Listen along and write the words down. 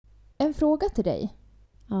En fråga till dig.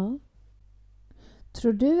 Ja.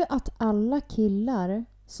 Tror du att alla killar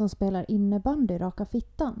som spelar innebandy rakar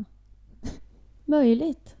fittan?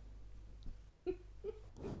 Möjligt.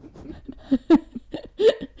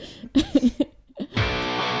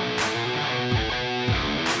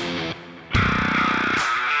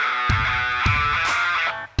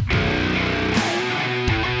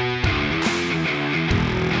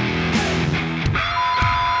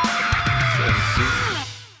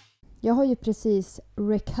 Jag har ju precis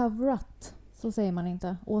recoverat, så säger man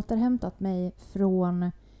inte, återhämtat mig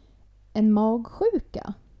från en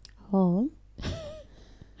magsjuka. Ja.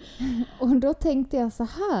 Och då tänkte jag så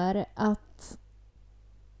här att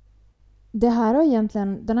det här har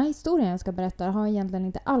egentligen, den här historien jag ska berätta har egentligen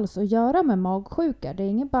inte alls att göra med magsjuka. Det är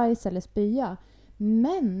ingen bajs eller spya.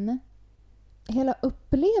 Men hela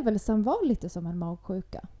upplevelsen var lite som en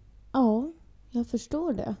magsjuka. Ja, jag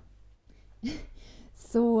förstår det.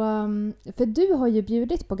 Så, för du har ju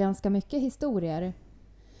bjudit på ganska mycket historier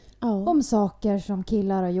om saker som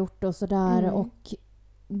killar har gjort och sådär. Och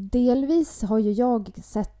delvis har ju jag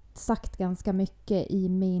sagt ganska mycket i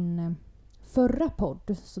min förra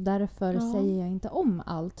podd. Så därför säger jag inte om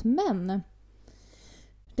allt. Men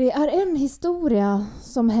det är en historia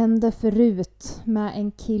som hände förut med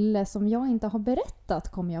en kille som jag inte har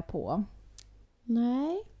berättat, kom jag på.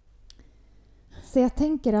 Nej. Så jag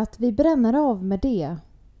tänker att vi bränner av med det.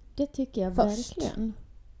 Det tycker jag först. verkligen.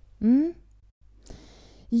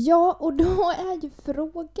 Ja, och då är ju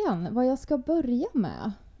frågan vad jag ska börja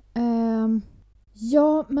med.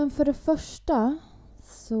 Ja, men för det första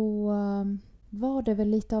så var det väl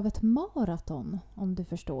lite av ett maraton, om du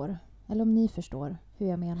förstår. Eller om ni förstår hur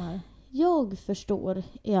jag menar. Jag förstår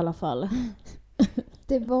i alla fall.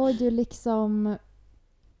 Det var ju liksom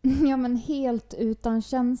helt utan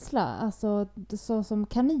känsla. Alltså så som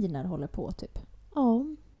kaniner håller på typ. Ja,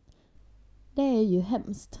 det är ju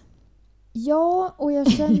hemskt. Ja, och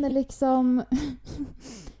jag känner liksom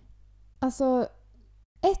alltså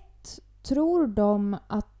tror de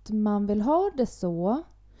att man vill ha det så?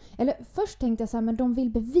 Eller först tänkte jag så här, men de vill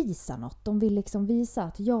bevisa något. De vill liksom visa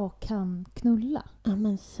att jag kan knulla. Ja,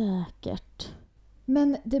 men säkert.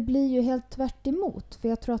 Men det blir ju helt tvärt emot. För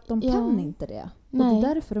jag tror att de kan inte det. Nej. Och det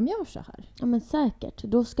är därför de gör så här. Ja, men säkert.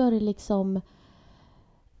 Då ska det liksom...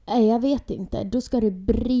 Nej, jag vet inte. Då ska det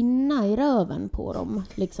brinna i röven på dem.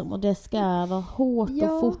 Liksom. Och det ska vara hårt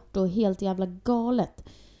och fort och helt jävla galet.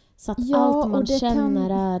 Så att allt man känner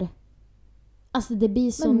är... Alltså det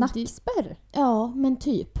blir som... Men nackspärr? Ja, men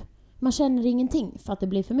typ. Man känner ingenting för att det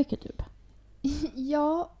blir för mycket typ.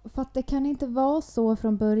 Ja, för att det kan inte vara så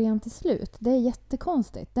från början till slut. Det är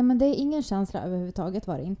jättekonstigt. Nej, men det är ingen känsla överhuvudtaget,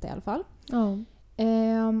 var det inte i alla fall. Ja.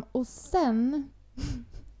 Och sen...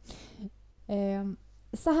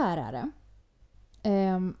 så här är det.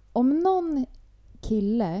 Om någon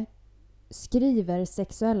kille skriver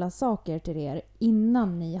sexuella saker till er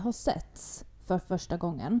innan ni har setts för första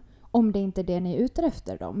gången, om det inte är det ni är ute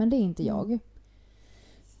efter då, men det är inte jag.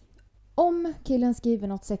 Om killen skriver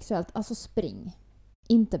något sexuellt, alltså spring.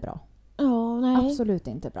 Inte bra. Ja, nej. Absolut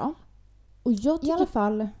inte bra. Och jag tycker, i alla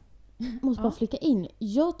fall... måste bara flika in.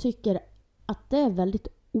 Jag tycker att det är väldigt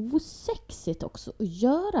osexigt också att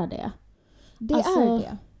göra det. Det är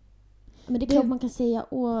det. Men det är klart man kan säga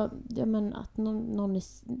att någon är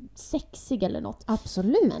sexig eller något.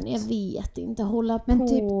 Absolut. Men jag vet inte. Hålla men på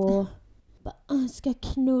typ... bara, ska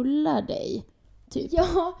knulla dig. Typ.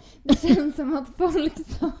 Ja, det känns som att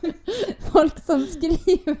folk som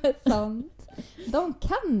skriver sånt, de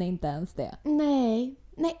kan inte ens det. Nej,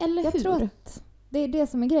 eller jag hur? Jag tror att det är det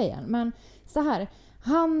som är grejen. Men så här,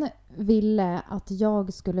 han ville att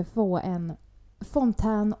jag skulle få en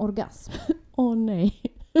fontänorgasm. Åh nej.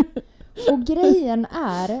 Och grejen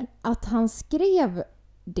är att han skrev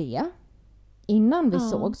det innan vi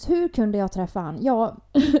sågs. Hur kunde jag träffa han?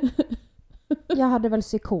 Jag hade väl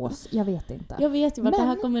psykos, jag vet inte. Jag vet ju vart det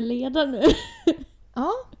här kommer leda nu.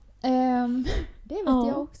 Ja, det vet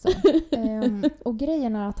jag också. Och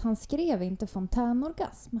grejen är att han skrev inte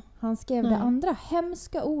fontänorgasm. Han skrev det andra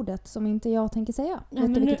hemska ordet som inte jag tänker säga.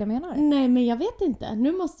 Vet du vilket jag menar? Nej, men jag vet inte.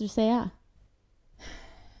 Nu måste du säga.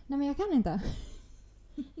 Nej, men jag kan inte.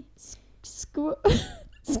 Squirt.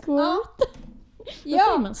 Ja. Vad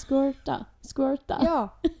säger man? Squirta. Ja.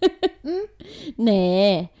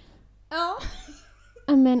 Nej. Ja.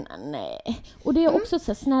 Men nej. Och det är också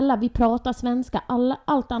så snälla, vi pratar svenska.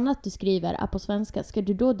 Allt annat du skriver är på svenska. Ska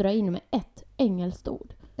du då dra in med ett engelskt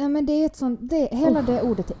ord? Ja, men det är ett sånt... hela det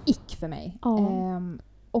ordet är ick för mig.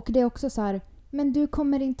 Och det är också så här... Men du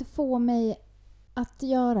kommer inte få mig att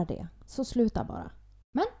göra det. Så sluta bara.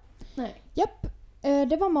 Men... Nej. Japp.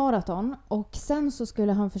 Det var maraton och sen så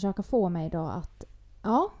skulle han försöka få mig då att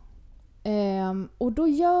och då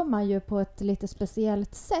gör man ju på ett lite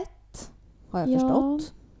speciellt sätt, har jag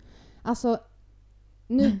förstått. Alltså,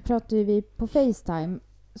 nu pratar ju vi på FaceTime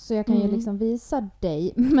så jag kan ju liksom visa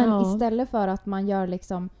dig, men istället för att man gör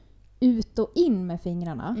liksom ut och in med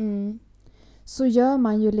fingrarna så gör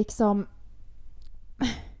man ju liksom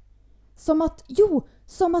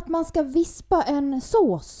som att man ska vispa en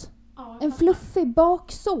sås. En fluffig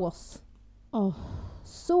baksås.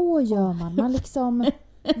 Så gör man. Man liksom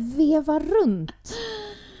vevar runt.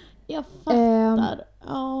 Jag fattar.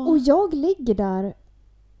 Och jag ligger där.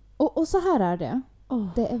 Och så här är det.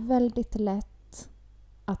 Det är väldigt lätt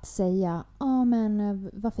att säga, men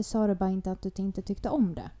varför sa du bara inte att du inte tyckte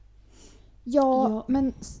om det? Ja,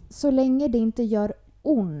 men så länge det inte gör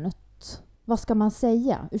ont, vad ska man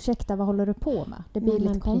säga? Ursäkta, vad håller du på med? Det blir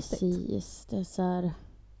lite konstigt. Precis, det är så här.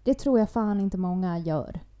 Det tror jag fan inte många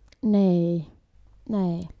gör. Nej.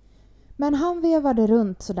 Men han vevade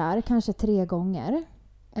runt sådär, kanske 3 gånger.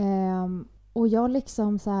 Och jag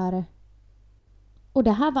liksom så här. Och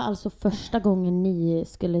det här var alltså första gången ni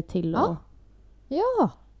skulle till och... Ja.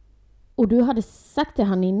 Och du hade sagt till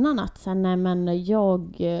han innan att så här,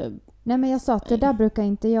 nej men jag sa att det där brukar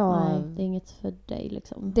inte jag... Nej, det är inget för dig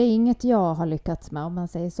liksom. Det är inget jag har lyckats med, om man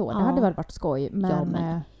säger så. Det hade väl varit skoj,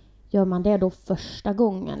 men gör man det då första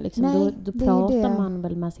gången liksom, nej, då pratar man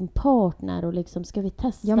väl med sin partner och liksom, ska vi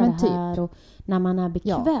testa det här och när man är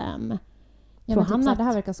bekväm. Ja, men typ så, det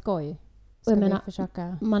här verkar skoj. Ska vi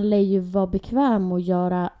försöka? Man lär ju vara bekväm och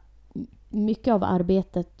göra mycket av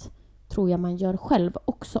arbetet, tror jag man gör själv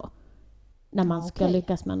också. När man ska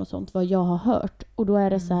lyckas med något sånt, vad jag har hört. Och då är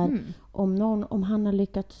det så här, om han har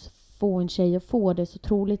lyckats få en tjej att få det, så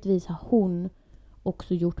troligtvis har hon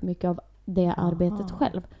också gjort mycket av det arbetet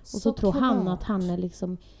själv. Och så tror han att han är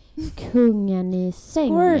liksom kungen i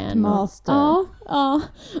sängen. Squirtmaster. Ja.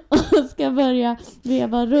 Och ska börja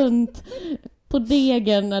veva runt på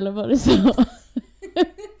degen eller vad det så.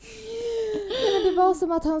 Men det var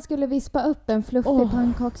som att han skulle vispa upp en fluffig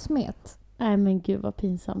pannkakssmet. Nej men gud vad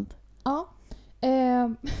pinsamt. Ja.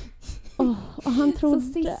 Och han trodde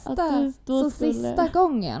sista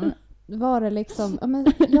gången var det liksom,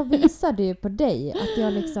 jag visade ju på dig att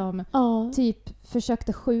jag liksom typ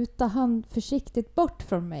försökte skjuta han försiktigt bort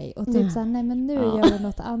från mig och typ såhär, nej men nu gör jag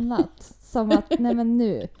något annat, som att nej men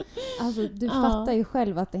nu, alltså du fattar ju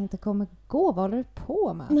själv att det inte kommer gå, vad håller du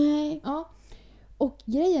på med? Nej. Ja. Och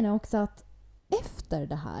grejen är också att efter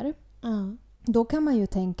det här då kan man ju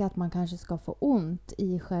tänka att man kanske ska få ont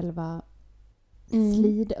i själva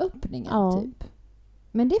slidöppningen typ.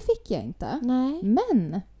 Men det fick jag inte. Nej.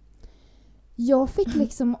 Men jag fick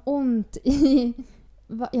liksom ont i,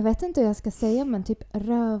 jag vet inte hur jag ska säga, men typ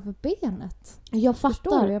rövbenet. Jag fattar.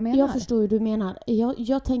 Förstår du jag menar? Jag förstår hur du menar.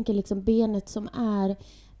 Jag tänker liksom benet som är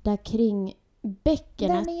där kring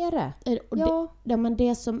bäckenet. Där nere. Men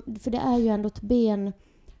det som, för det är ju ändå ett ben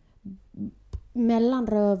mellan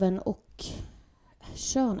röven och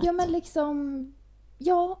könet. Ja men liksom,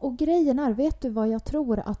 och grejen är, vet du vad jag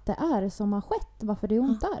tror att det är som har skett? Varför det är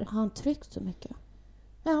ont där? Har han tryckt så mycket?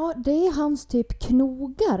 Ja, det är hans typ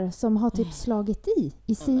knogar som har typ slagit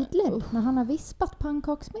i sidled när han har vispat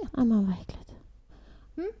pannkakssmet. Ja, men vad äckligt.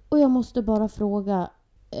 Och jag måste bara fråga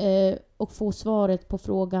och få svaret på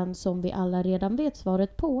frågan som vi alla redan vet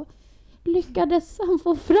svaret på. Lyckades han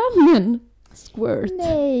få fram en squirt?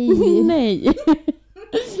 Nej! Nej.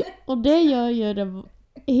 Och det gör ju det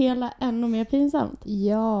hela ännu mer pinsamt.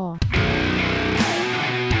 Ja.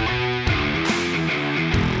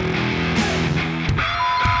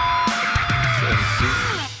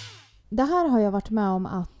 Det här har jag varit med om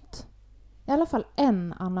att i alla fall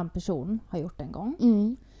en annan person har gjort en gång.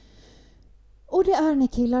 Och det är när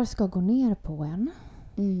killar ska gå ner på en.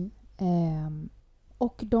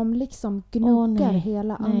 Och de liksom gnuggar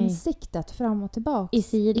hela ansiktet fram och tillbaka. I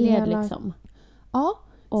sidled liksom. Ja,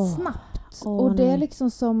 snabbt. Och det är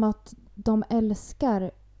liksom som att de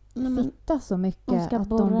älskar fitta så mycket. De ska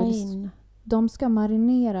borra in. De ska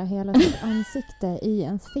marinera hela sitt ansikte i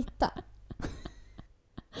ens fitta.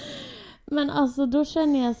 Men alltså då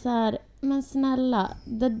känner jag så här, men snälla,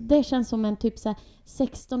 det känns som en typ så här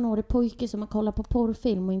 16-årig pojke som har kollat på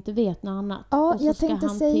porrfilm och inte vet något annat. Ja, och så jag ska tänkte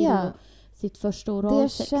han säga till sitt första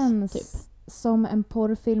oralsex. Det känns typ som en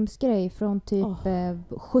porrfilmsgrej från typ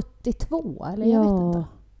 72, eller jag vet inte.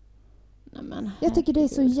 Nej, men, jag tycker det är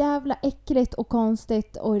så jävla äckligt och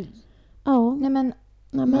konstigt och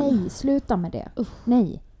nej, sluta med det.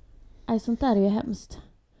 Nej. Nej, sånt där är ju hemskt.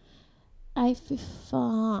 Nej, fy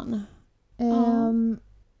fan.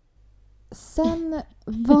 Sen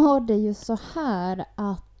var det ju så här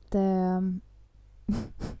att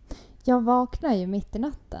jag vaknar ju mitt i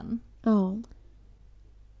natten. Ja.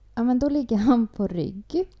 Ja, men då ligger han på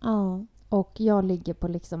rygg. Ja. Och jag ligger på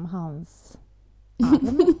liksom hans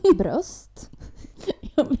arm, bröst.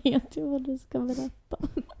 Jag vet ju vad du ska berätta.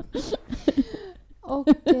 Och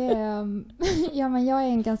ja, men jag är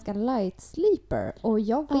en ganska light sleeper. Och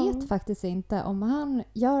jag vet faktiskt inte om han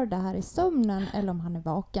gör det här i sömnen eller om han är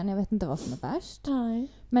vaken. Jag vet inte vad som är värst.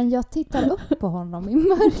 Nej. Men jag tittar upp på honom i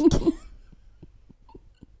mörker.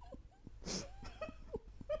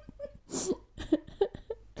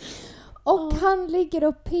 Och han ligger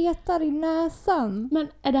och petar i näsan. Men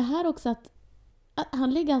är det här också att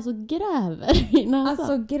han ligger alltså och gräver i näsan?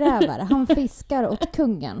 Alltså gräver. Han fiskar åt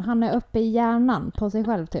kungen. Han är uppe i hjärnan på sig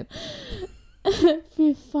själv typ.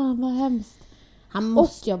 Fy fan vad hemskt. Han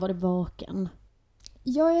måste ju ha varit vaken.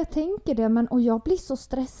 Ja, jag tänker det. Och jag blir så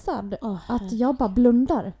stressad att jag bara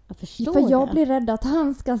blundar. Jag förstår för jag det. blir rädd att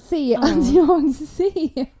han ska se att jag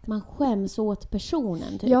ser. Man skäms åt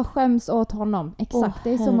personen typ. Jag skäms åt honom. Exakt. Det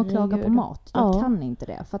är som att klaga på mat. Jag kan inte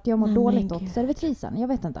det. För att jag mår dåligt åt servitrisen. Jag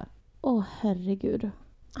vet inte. Herregud.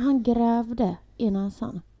 Han grävde i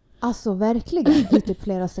näsan. Alltså verkligen i typ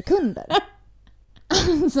flera sekunder.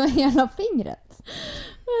 Alltså hela fingret.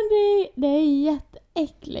 Men det är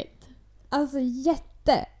jätteäckligt. Alltså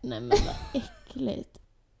Nej men vad äckligt.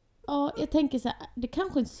 Ja, jag tänker så här, det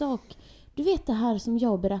kanske är en sak. Du vet det här som jag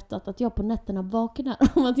har berättat, att jag på nätterna vaknar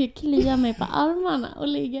om att jag kliar mig på armarna och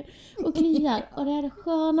ligger och kliar. Och det är det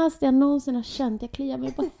skönaste jag någonsin har känt. Jag kliar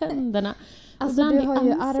mig på händerna. Alltså du har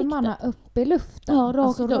ju armarna upp i luften. Ja,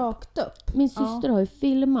 rakt upp. Min syster har ju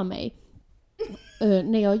filmat mig.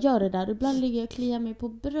 När jag gör det där, ibland ligger jag och kliar mig på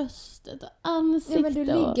bröstet och ansiktet. Ja, men du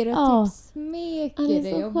ligger och typ smeker dig.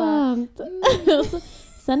 Det är så och skönt. Och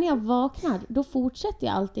sen när jag vaknar, då fortsätter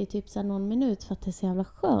jag alltid typ så här någon minut för att det är så jävla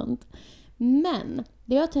skönt. Men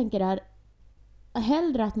det jag tänker är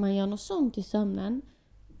hellre att man gör något sånt i sömnen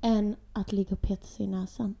än att ligga och peta sig i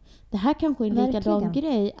näsan. Det här kanske är en likadan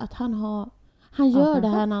grej, att han gör det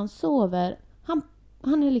här när han sover.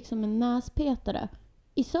 Han är liksom en näspetare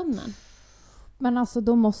i sömnen. Men alltså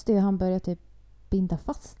då måste ju han börja typ binda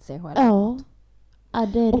fast sig själv. Ja.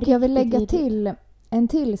 Och jag vill lägga till en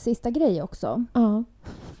till sista grej också. Ja.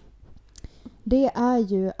 Det är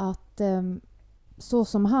ju att så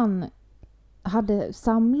som han hade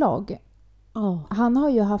samlag. Han har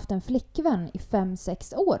ju haft en flickvän i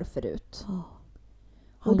 5-6 år förut.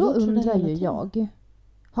 Och då undrar ju jag.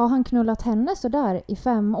 Har han knullat henne så där i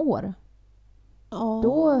 5 år? Ja,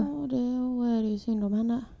 då är det ju synd om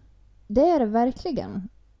henne. Det är det verkligen.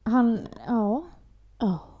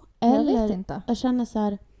 Eller, jag vet inte. Jag känner så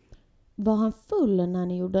här, var han full när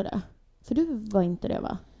ni gjorde det? För du var inte det,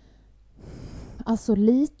 va? Alltså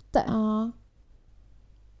lite. Ja.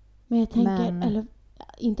 Men jag tänker, eller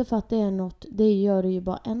inte för att det är något, det gör det ju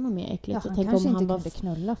bara ännu mer äckligt. Ja, jag han tänker kanske om han inte var kunde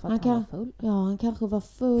knulla för att han var full. Ja, han kanske var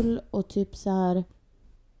full och typ så här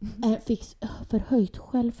fick förhöjt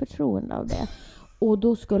självförtroende av det. Och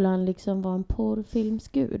då skulle han liksom vara en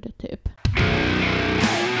porrfilmsgud typ.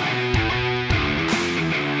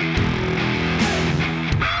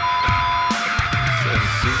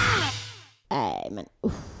 Nej, men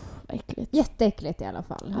vad äckligt. Jätteäckligt i alla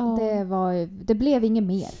fall. Ja. Det blev inget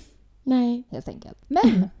mer. Nej. Helt enkelt.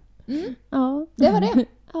 Men, ja. Det var det.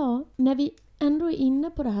 Ja, när vi ändå är inne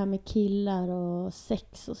på det här med killar och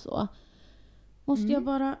sex och så. Måste jag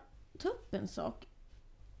bara ta upp en sak.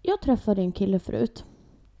 Jag träffade en kille förut.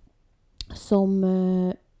 Som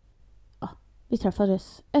vi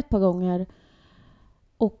träffades ett par gånger.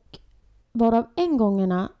 Och varav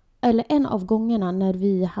en av gångerna när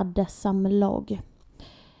vi hade samlag.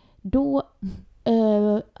 Då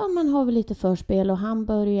man har vi lite förspel och han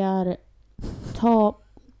börjar ta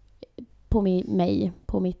på mig,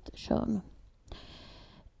 på mitt kön.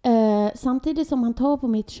 Samtidigt som han tar på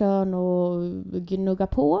mitt kön och gnuggar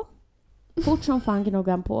på. Fort som fan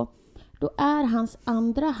gnuggar han på. Då är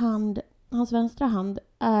hans vänstra hand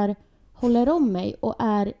håller om mig och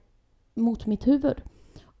är mot mitt huvud.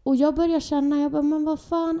 Och jag börjar känna, men vad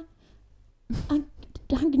fan.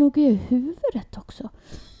 Han gnuggar ju huvudet också.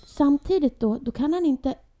 Samtidigt då kan han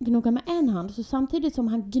inte gnugga med en hand. Så samtidigt som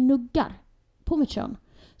han gnuggar på mitt kön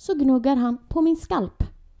så gnuggar han på min skalp.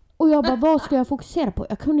 Och jag bara, vad ska jag fokusera på?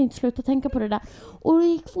 Jag kunde inte sluta tänka på det där. Och det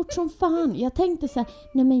gick fort som fan. Jag tänkte så här,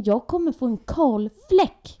 nej men jag kommer få en kal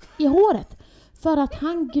fläck i håret. För att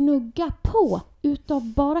han gnuggar på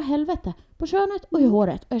utav bara helvete. På könet och i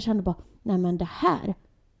håret. Och jag kände bara, nej men det här.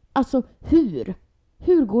 Alltså hur?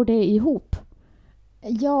 Hur går det ihop?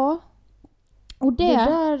 Ja. Och det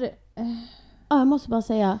där... Ja, jag måste bara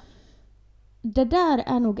säga. Det där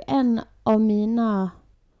är nog en av mina...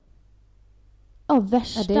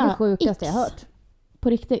 värsta det är det sjukaste Icks. jag har hört. På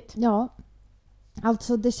riktigt. Ja.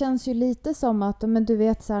 Alltså det känns ju lite som att, men du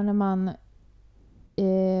vet så här när man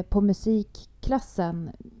på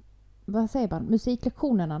musikklassen, vad säger man,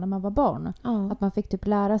 musiklektionerna när man var barn, att man fick typ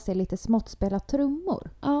lära sig lite smått spela trummor.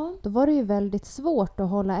 Ja. Då var det ju väldigt svårt att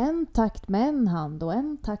hålla en takt med en hand och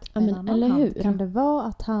en takt med en annan eller hand. hur? Kan det vara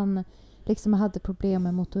att han liksom hade problem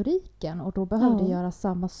med motoriken och då behövde göra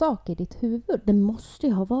samma sak i ditt huvud? Det måste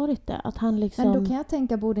ju ha varit det. Att han liksom... Men då kan jag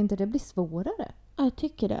tänka, borde inte det bli svårare? Ja, jag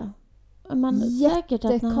tycker det. Men säkert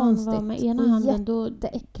att när han var med ena handen då...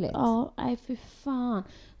 Jätteäckligt. Ja, nej för fan.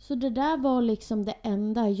 Så det där var liksom det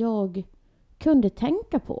enda jag kunde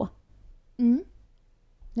tänka på.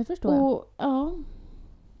 Det förstår jag.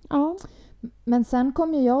 Ja. Men sen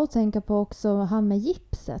kom ju jag att tänka på också han med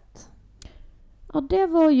gipset. Ja, det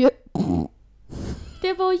var ju...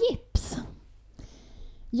 det var gips.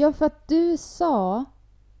 Ja, för att du sa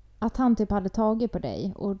att han typ hade tagit på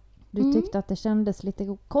dig och du tyckte att det kändes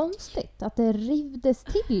lite konstigt. Att det rivdes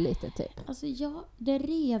till lite typ. Alltså det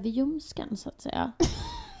rev i ljumsken så att säga.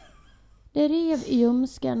 Det rev i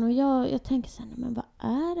ljumsken och jag tänker så här, men vad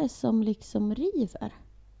är det som liksom river?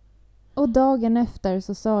 Och dagen efter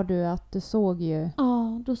så sa du att du såg ju...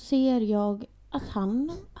 Ja, då ser jag att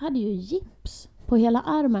han hade ju gips på hela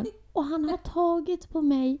armen. Och han har tagit på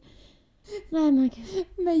mig. Nej men gud.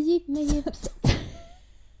 Med gips.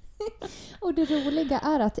 Och det roliga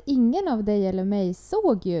är att ingen av dig eller mig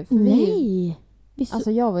såg ju. För Nej.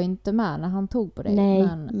 Alltså jag var ju inte med när han tog på dig. Nej,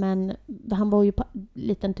 men han var ju på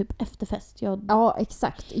liten typ efterfest. Ja,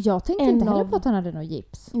 exakt. Jag tänkte inte heller på att han hade något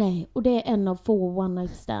gips. Nej, och det är en av få one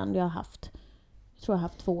night stand jag har haft. Jag tror jag har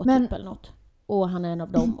haft 2 typ eller något. Och han är en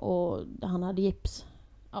av dem och han hade gips.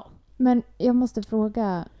 Ja. Men jag måste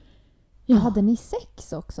fråga, hade ni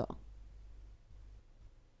sex också?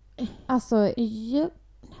 Alltså,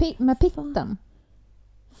 med pitten?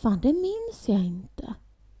 Fan, det minns jag inte.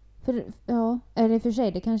 Eller för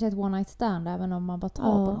sig, det kanske är ett one night stand även om man bara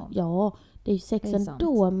tar på någon. Ja, det är ju sex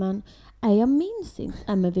ändå, men jag minns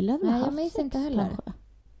inte. Men vi lär jag minns inte heller. Kanske.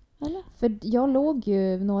 Eller? För jag låg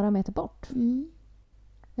ju några meter bort.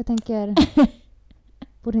 Jag tänker,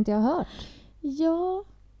 borde inte jag ha hört? Ja,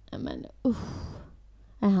 men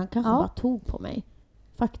han kanske bara tog på mig.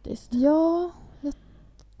 Faktiskt. Ja,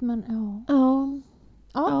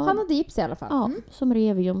 han hade gips i alla fall. Ja, som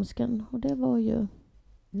rev i ljumsken. Och det var ju...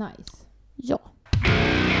 Nice. Ja.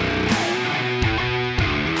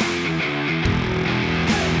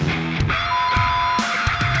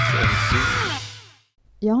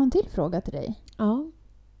 Jag har en till fråga till dig. Ja.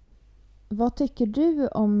 Vad tycker du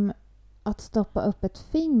om att stoppa upp ett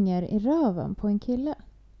finger i röven på en kille?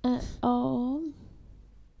 Ja.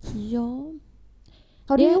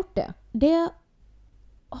 Har du gjort det? Det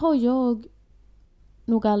har jag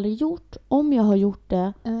nog aldrig gjort. Om jag har gjort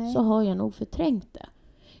det så har jag nog förträngt det.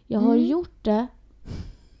 Jag har gjort det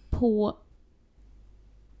på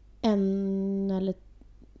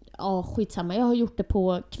skitsamma. Jag har gjort det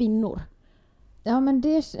på kvinnor. Ja, men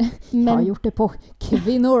jag har gjort det på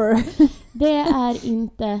kvinnor. Det är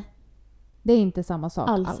inte... Det är inte samma sak.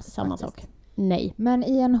 Alls samma sak. Nej. Men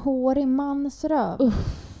i en hårig mans röv.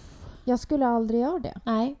 Jag skulle aldrig göra det.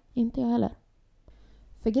 Nej, inte jag heller.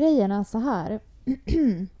 För grejen är så här.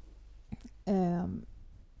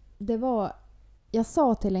 Jag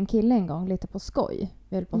sa till en kille en gång lite på skoj.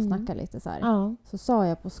 Vi höll på att snacka lite så här. Ja. Så sa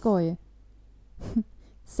jag på skoj.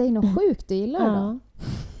 Säg något sjukt du gillar då.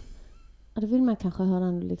 Ja, då vill man kanske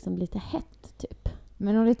höra liksom lite hett typ.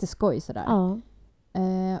 Men nog lite skoj sådär. Ja.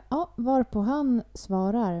 Varpå han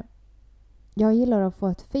svarar. Jag gillar att få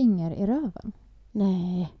ett finger i röven.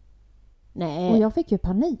 Nej. Och jag fick ju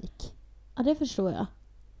panik. Ja, det förstår jag.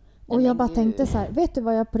 Och jag bara tänkte så här. Vet du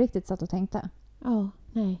vad jag på riktigt satt och tänkte? Ja,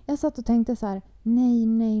 nej. Jag satt och tänkte så här.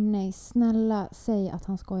 Nej. Snälla, säg att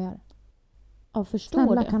han skojar. Ja, förstår det.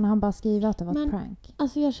 Snälla, kan han bara skriva att det var ett prank?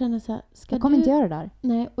 Alltså jag känner så här. Jag kommer inte göra det där.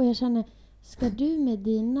 Nej, och jag känner. Ska du med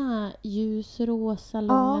dina ljusrosa,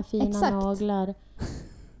 långa, fina naglar...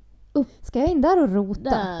 Ska jag in där och rota?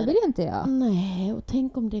 Där. Det vill jag inte göra. Nej, och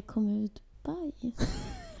tänk om det kommer ut bajs.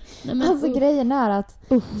 Nej, men, alltså grejen är att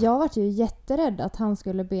jag var ju jätterädd att han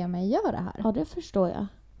skulle be mig göra det här. Ja, det förstår jag.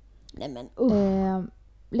 Nej men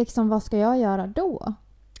liksom vad ska jag göra då?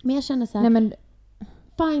 Men jag känner så här.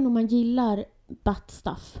 Fine om man gillar butt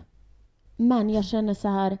stuff. Men jag känner så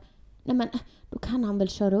här. Nej men då kan han väl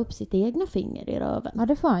köra upp sitt egna finger i röven. Ja,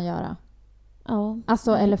 det får han göra. Ja.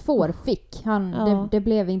 Alltså eller fick han. Det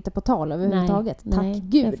blev inte på tal överhuvudtaget. Tack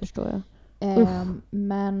Gud. Det förstår jag.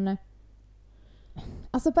 Men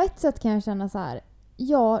alltså på ett sätt kan jag känna så här.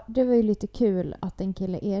 Ja, det var ju lite kul att en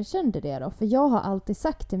kille erkände det då. För jag har alltid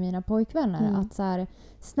sagt till mina pojkvänner att så här,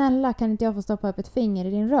 snälla kan inte jag få stoppa upp ett finger i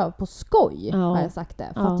din röv på skoj? Har jag sagt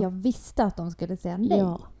det. För att jag visste att de skulle säga nej.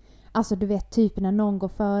 Ja. Alltså du vet typ när någon går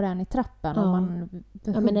före en i trappen och man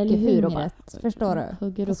hugger fingret. Förstår du?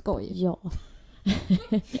 Hugger på upp. skoj. Ja.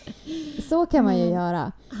 Så kan man ju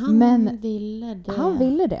göra. Han ville det. Han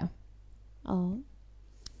ville det. Ja.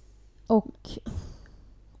 Och...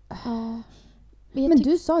 Ja. Men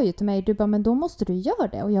du sa ju till mig, du bara, men då måste du göra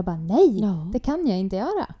det. Och jag bara, nej, det kan jag inte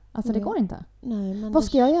göra. Alltså det går inte. Nej, men vad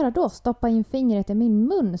ska jag göra då? Stoppa in fingret i min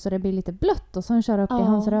mun så det blir lite blött och sen köra upp i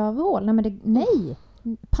hans rövhål? Nej, men nej.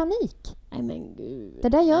 Panik. Nej, men gud. Det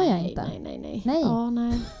där gör jag inte. Nej. Ja,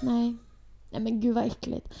 nej. Nej, men gud vad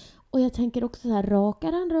äckligt. Och jag tänker också så här,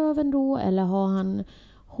 rakar han röven då? Eller har han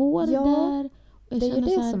hår där? Det är ju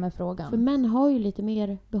det som är frågan. För män har ju lite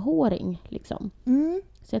mer behåring liksom.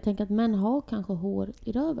 Så jag tänker att män har kanske hår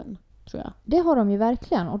i röven, tror jag. Det har de ju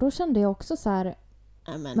verkligen. Och då kände jag också så här...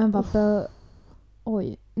 Men vad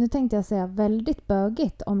Oj, nu tänkte jag säga väldigt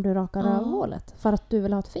bögigt om du rakar rövhålet. För att du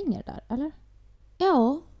vill ha ett finger där, eller?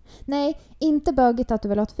 Ja. Nej, inte bögigt att du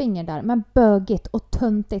vill ha ett finger där. Men bögigt och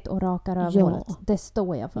töntigt att raka rövhålet. Ja. Det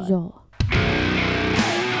står jag för. Ja.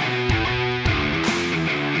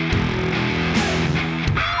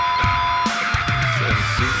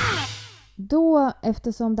 Då,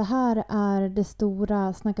 eftersom det här är det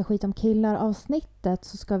stora Snacka skit om killar avsnittet,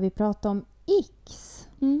 så ska vi prata om Icks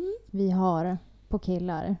vi har på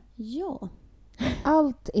killar. Ja.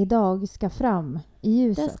 Allt idag ska fram i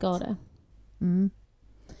ljuset. Det ska det.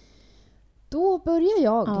 Då börjar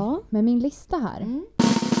jag med min lista här.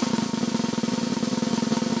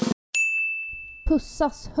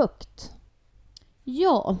 Pussas högt.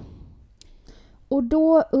 Ja. Och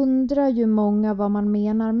då undrar ju många vad man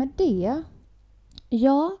menar med det.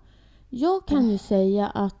 Ja, jag kan ju säga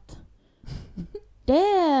att det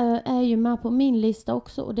är ju med på min lista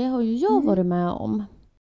också. Och det har ju jag varit med om.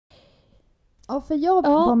 Ja, för jag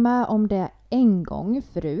var med om det en gång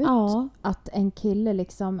förut. Ja. Att en kille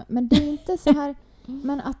liksom... Men det är inte så här...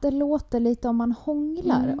 Men att det låter lite om man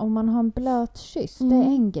hånglar. Om man har en blöt kyss. Det är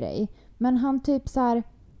en grej. Men han typ så här...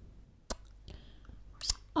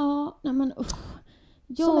 Ja, nej men...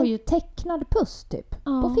 Som en tecknad puss typ.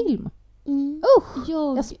 På film.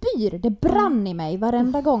 Jag spyr. Det brann i mig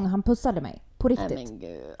varenda gång han pussade mig. På riktigt. Nej, men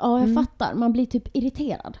gud. Ja, jag fattar. Man blir typ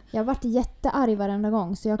irriterad. Jag har varit jättearg varenda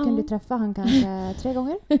gång. Så jag kunde träffa han kanske 3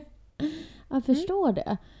 gånger. Jag förstår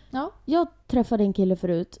det. Ja. Jag träffade en kille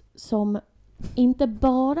förut som inte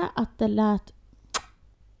bara att det lät...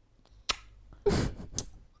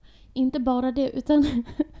 inte bara det, utan...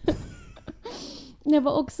 det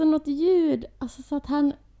var också något ljud. Alltså så att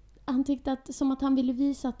han tyckte att som att han ville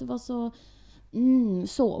visa att det var så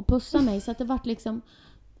så och pussa mig så att det vart liksom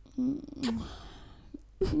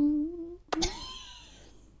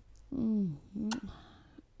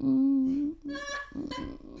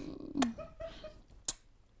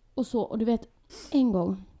och så, och du vet en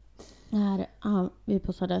gång när vi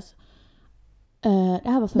pussades, det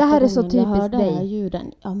här var första gången så jag hörde det här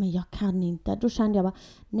ljuden. Ja, men jag kan inte. Då kände jag bara,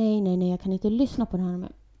 nej, jag kan inte lyssna på det här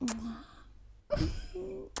med.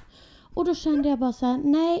 Och då kände jag bara så här,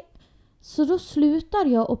 nej. Så då slutar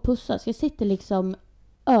jag att pussas. Jag sitter liksom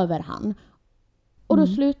över han. Och då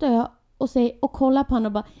slutar jag och kollar på han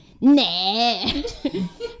och bara, nej.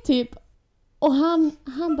 Typ. Och han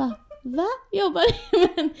bara, va? Jag bara,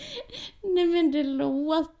 men det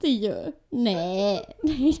låter ju. Nej,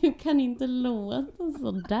 du kan inte låta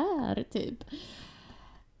så där typ.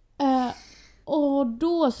 Och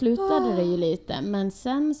då slutade det ju lite. Men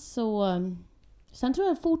sen tror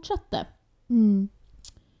jag det fortsatte.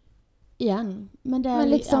 Igen. Men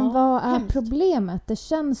liksom vad är problemet? Det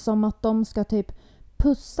känns som att de ska typ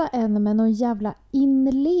pussa en med någon jävla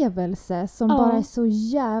inlevelse som bara är så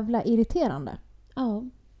jävla irriterande. Ja.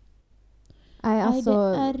 Nej, alltså...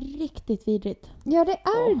 det är riktigt vidrigt. Ja, det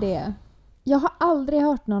är det. Jag har aldrig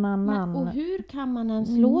hört någon annan. Och hur kan man ens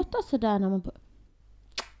låta sådär när man...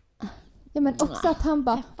 Ja, men också att han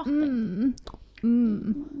bara...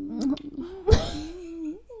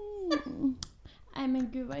 Nej,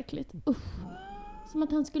 men gud vad äckligt. Som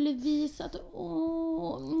att han skulle visa att...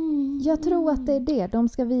 Jag tror att det är det. De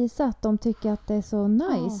ska visa att de tycker att det är så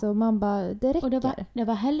nice. Och man bara, det räcker. Och det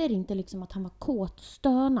var heller inte liksom att han var kåt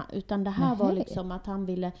stöna. Utan det här var liksom att han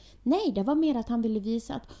ville... Nej, det var mer att han ville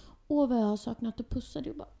visa att... vad jag har saknat och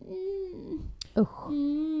pussade. Och bara...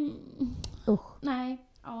 Usch. Nej,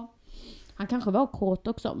 ja. Han kanske var kåt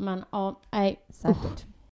också, men ja, nej. Säkert.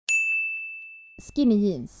 Skinny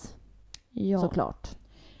jeans. Ja. Såklart.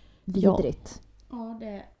 Vidrigt. Ja,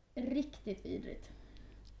 det är riktigt vidrigt.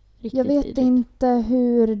 Jag vet inte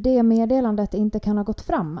hur det meddelandet inte kan ha gått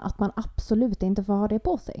fram. Att man absolut inte får ha det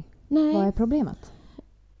på sig. Nej. Vad är problemet?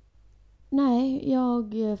 Nej,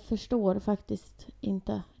 jag förstår faktiskt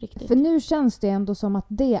inte riktigt. För nu känns det ändå som att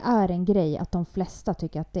det är en grej att de flesta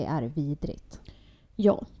tycker att det är vidrigt.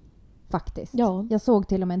 Ja. Faktiskt. Ja. Jag såg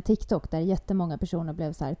till och med en TikTok där jättemånga personer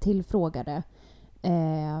blev så här tillfrågade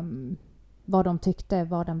vad de tyckte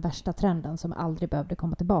var den värsta trenden som aldrig behövde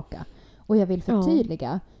komma tillbaka. Och jag vill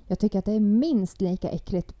förtydliga. Jag tycker att det är minst lika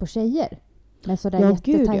äckligt på tjejer. Med sådär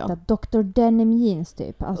jättetajta Dr. Denim jeans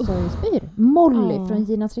typ. Alltså i spyr. Molly från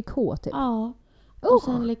Gina Tricot typ. Ja. Och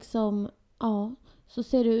sen liksom, så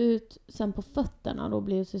ser det ut sen på fötterna. Då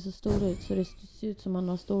blir det så stor ut så det ser ut som man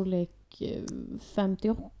har storlek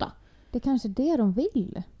 58. Det är kanske det de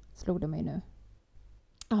vill, slog det mig nu.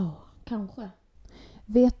 Ja, kanske.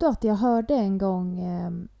 Vet du att jag hörde en gång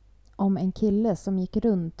om en kille som gick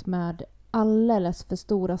runt med alldeles för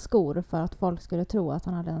stora skor för att folk skulle tro att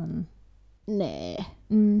han hade en... Nej.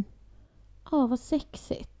 Vad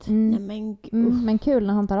sexigt. Nej, men kul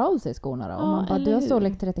när han tar av sig skorna då. Om man bara, du har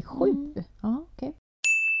storlek 37. Ja, okej.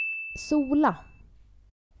 Sola.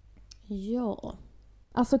 Ja.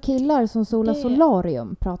 Alltså killar som solar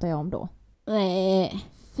solarium pratar jag om då. Nej.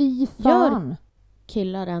 Fy fan. Gör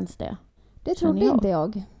killar ens det? Det trodde inte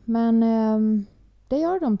jag. Men det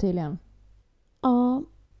gör de tydligen. Ja.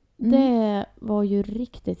 Det var ju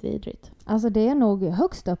riktigt vidrigt. Alltså det är nog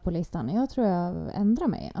högst upp på listan. Jag tror jag ändrar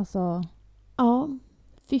mig. Alltså... Ja.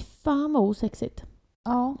 Fy fan vad osexigt.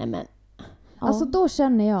 Ja. Nej, men. Ja. Alltså då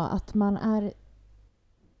känner jag att man är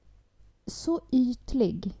så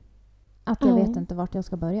ytlig. Att jag vet inte vart jag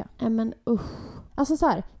ska börja. Nej men usch. Alltså så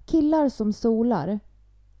här. Killar som solar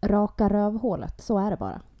raka rövhålet. Så är det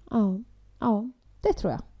bara. Ja. Ja. Det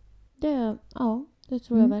tror jag. Det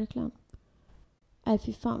tror jag verkligen. Nej,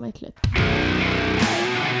 fy fan vad äckligt.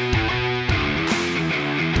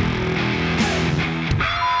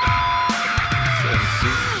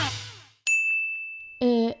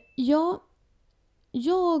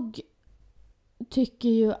 Jag tycker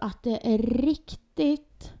ju att det är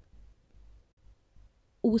riktigt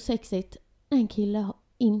osexigt när en kille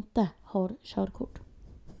inte har körkort.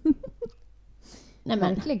 Nej, men,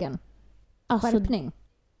 verkligen. Alltså, skärpning.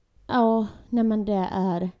 Ja, nej men det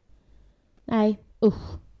är... Nej,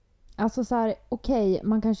 usch. Alltså så här, okej,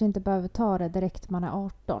 man kanske inte behöver ta det direkt man är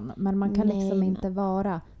 18. Men man kan liksom inte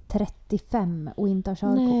vara 35 och inte ha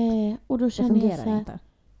körkort. Nej, och då känner det fungerar jag så här, inte.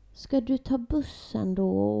 Ska du ta bussen då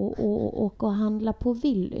och åka och handla på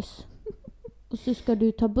Willys? Och så ska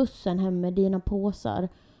du ta bussen hem med dina påsar.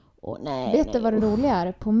 Och Vet du vad det roliga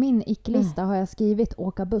är? På min icke-lista har jag skrivit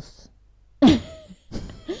åka buss.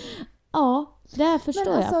 Ja, det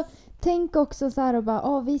förstår jag. Alltså, tänk också så här och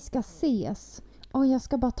bara, vi ska ses. Jag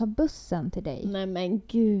ska bara ta bussen till dig. Nej men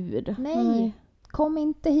gud. Nej. Kom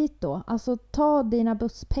inte hit då. Alltså ta dina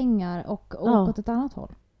busspengar och åk åt ett annat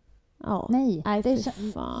håll. Ja. Nej, det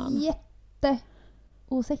är fan.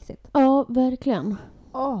 osexigt. Ja, verkligen.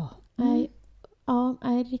 Nej. Ja,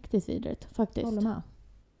 riktigt vidrigt faktiskt. Håller med.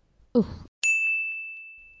 Usch.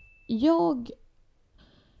 Jag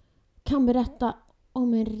kan berätta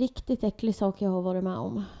om en riktigt äcklig sak jag har varit med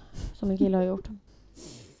om. Som en kille har gjort.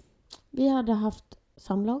 Vi hade haft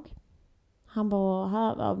samlag.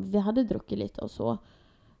 Vi hade druckit lite och så.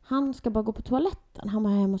 Han ska bara gå på toaletten. Han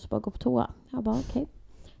var hemma och så bara gå på toa. Jag bara okej.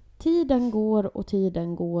 Tiden går och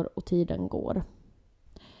tiden går och tiden går.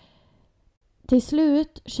 Till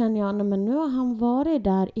slut känner jag, men nu har han varit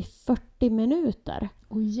där i 40 minuter.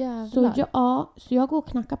 Så jag går och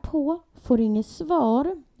knackar på. Får inget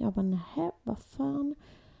svar. Jag bara, nej, vad fan.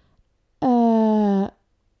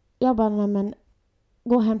 Jag bara, nej men.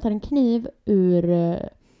 Går och hämtar en kniv ur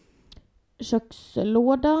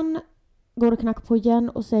kökslådan. Går och knackar på igen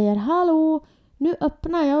och säger, hallå, nu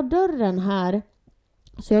öppnar jag dörren här.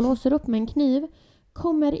 Så jag låser upp med en kniv.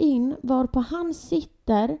 Kommer in varpå han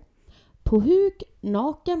sitter på huk,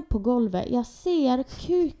 naken på golvet. Jag ser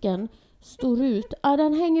kuken står ut. Ja,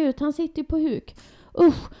 den hänger ut. Han sitter på huk.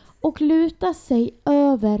 Usch. Och lutar sig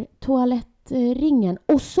över toalettringen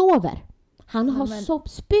och sover. Han har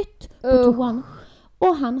spytt på toan.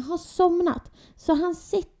 Och han har somnat. Så han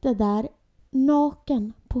sitter där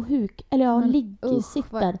naken på huk. Eller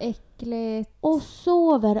sitter. Äckligt. Och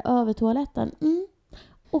sover över toaletten.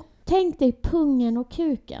 Och tänk dig pungen och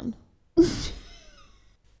kuken.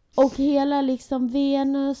 Och hela liksom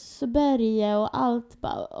Venusberget och allt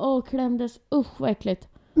bara klämdes. Usch vad äckligt.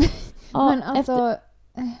 Ja, men alltså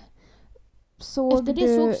efter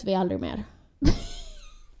det sågs vi aldrig mer.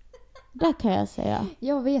 Det kan jag säga.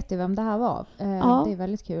 Jag vet ju vem det här var. Det är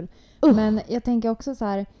väldigt kul. Men jag tänker också så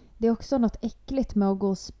här, Det är också något äckligt med att gå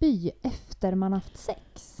och spy efter man haft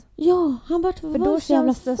sex. Ja, han vart för då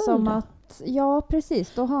känns det som att... Ja,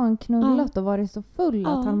 precis. Då har han knullat och varit så full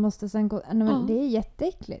att han måste sen gå... Nej, men det är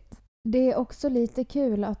jätteäckligt. Det är också lite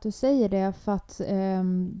kul att du säger det för att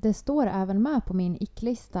det står även med på min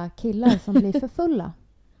icklista killar som blir för fulla.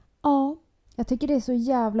 Ja. Jag tycker det är så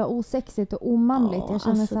jävla osexigt och omanligt. Jag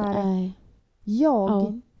känner alltså, så här...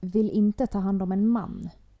 Jag vill inte ta hand om en man.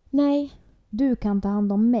 Nej. Du kan ta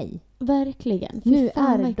hand om mig. Verkligen. Nu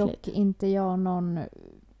är dock inte jag någon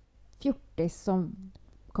fjortis som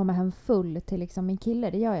kommer hem full till liksom min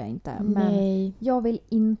kille. Det gör jag inte. Nej. Men jag vill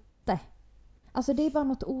inte. Alltså det är bara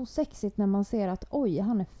något osexigt när man ser att oj,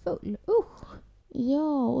 han är full. Usch!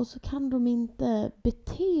 Ja, och så kan de inte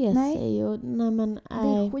bete sig. Och, nej, men, det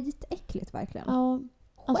är skitäckligt verkligen. Ja,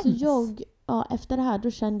 alltså efter det här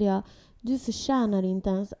då kände jag, du förtjänar inte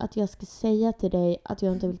ens att jag ska säga till dig att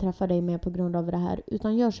jag inte vill träffa dig mer på grund av det här.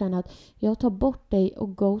 Utan jag känner att jag tar bort dig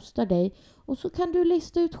och ghostar dig. Och så kan du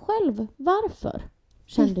lista ut själv varför,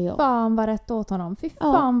 kände jag. Fy fan vad rätt åt honom. Fy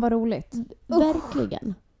fan vad roligt.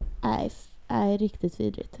 Verkligen. Nej, riktigt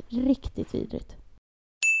vidrigt. Riktigt vidrigt.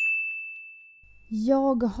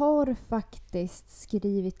 Jag har faktiskt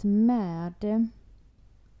skrivit med...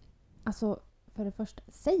 Alltså, för det första,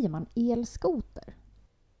 säger man elskoter?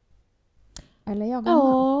 Eller jag gammal?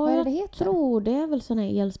 Ja, vad är det heter? Jag tror det är väl sån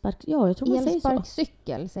här elspark... Ja, jag tror man säger så.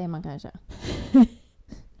 Elsparkcykel säger man kanske.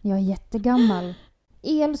 Jag är jättegammal.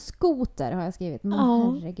 Elskoter har jag skrivit. Men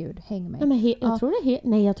herregud, häng med. Nej,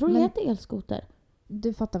 jag tror det heter elskoter.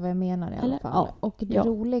 Du fattar vad jag menar i alla fall. Ja, och det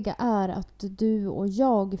roliga är att du och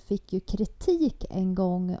jag fick ju kritik en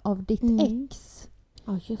gång av ditt ex.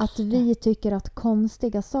 Ja, att vi tycker att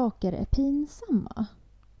konstiga saker är pinsamma.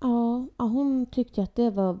 Ja, hon tyckte att det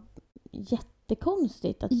var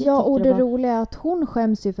jättekonstigt. Att och det roliga är att hon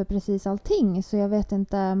skäms ju för precis allting. Så jag vet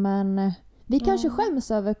inte, men vi kanske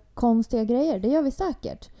skäms över konstiga grejer. Det gör vi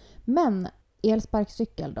säkert. Men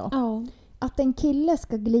elsparkcykel då. Ja. Att en kille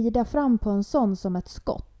ska glida fram på en sån som ett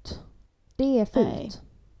skott. Det är fult. Nej,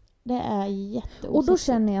 det är jätteosexigt. Och då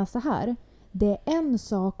känner jag så här. Det är en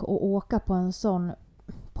sak att åka på en sån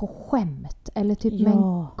på skämt. Eller typ med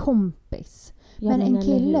en kompis. Men en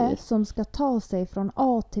kille som ska ta sig från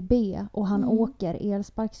A till B och han åker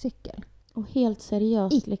elsparkcykel. Och helt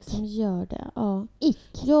seriöst liksom gör det. Ja.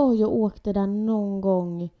 Jag åkte där någon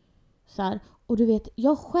gång så här, och du vet,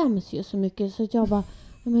 jag skäms ju så mycket så att jag bara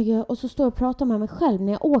och så står jag och pratar med mig själv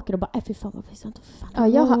när jag åker och bara fy fan vad pinsamt. Ja,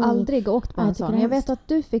 jag har aldrig åkt på en sån. Jag vet att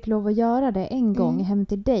du fick lov att göra det en gång hem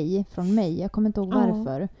till dig från mig. Jag kommer inte ihåg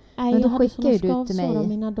varför. Men då skickade du till mig.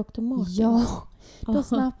 Mina Dr. Martens. Ja, då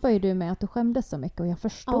snappar ju du med att du skämdes så mycket och jag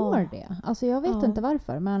förstår det. Alltså jag vet inte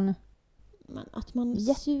varför, men att man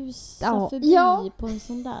susar förbi på en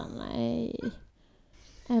sån där, nej.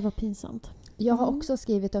 Det var pinsamt. Jag har också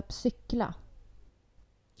skrivit upp cykla.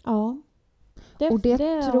 Ja. Det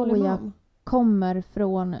tror jag kommer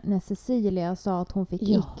från när Cecilia sa att hon fick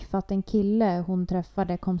ick för att en kille hon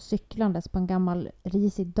träffade kom cyklandes på en gammal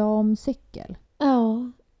risig damcykel.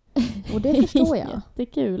 Ja. Och det förstår jag.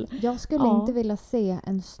 Jättekul. Jag skulle inte vilja se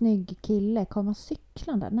en snygg kille komma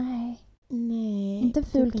cyklande. Nej. Inte en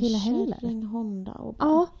ful kille heller. Kärring-Honda.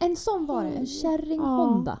 Ja, en sån var det. En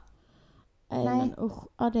kärring-Honda. Nej. Men usch.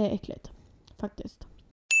 Ja, det är äckligt. Faktiskt.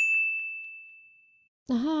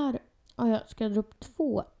 Det här... Ja, jag ska dra upp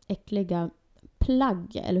 2 äckliga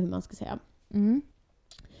plagg, eller hur man ska säga.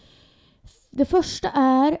 Det första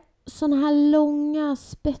är såna här långa,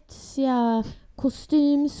 spetsiga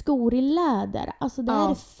kostymskor i läder. Alltså det är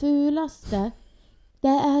det fulaste. Det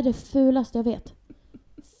är det fulaste jag vet.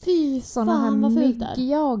 Fy såna fan vad fult det är.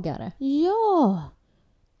 myggjagare. Ja.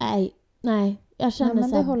 Nej. Jag känner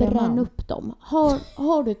så här, bränn upp dem.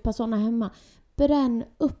 Har du ett par såna hemma, bränn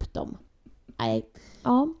upp dem. Nej.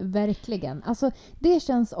 Ja. Verkligen. Alltså, det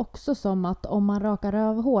känns också som att om man rakar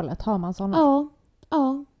rövhålet har man såna.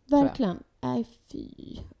 Ja, verkligen. Nej, fy.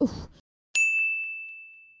 Usch.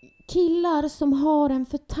 Killar som har en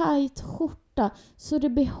för tajt skjorta så det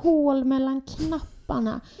blir hål mellan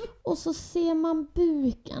knapparna. Och så ser man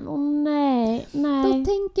buken. Och nej. Då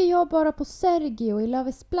tänker jag bara på Sergio i Love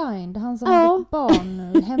is Blind. Han som hade ett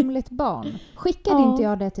barn, hemligt barn. Skickade inte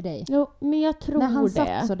jag det till dig? Jo, men jag tror det. När han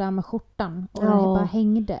satt så där med skjortan och den bara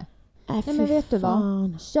hängde. Nej, men vet du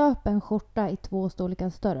vad? Köp en skjorta i 2 storlekar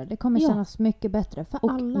större. Det kommer kännas mycket bättre för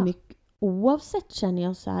alla. Oavsett känner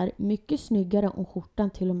jag så här mycket snyggare om skjortan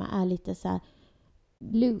till och med är lite så här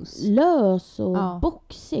lös och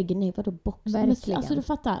boxig. Nej, vadå boxig? Verkligen. Alltså du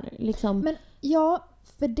fattar. Liksom. Men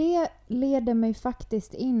för det leder mig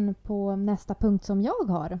faktiskt in på nästa punkt som jag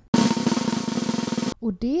har.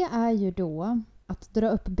 Och det är ju då att dra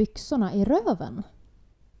upp byxorna i röven.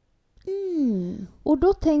 Och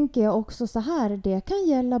då tänker jag också så här, det kan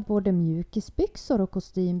gälla både mjukisbyxor och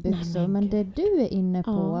kostymbyxor. Men det du är inne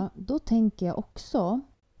på, då tänker jag också...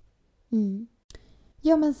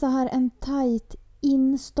 Ja, men så här en tajt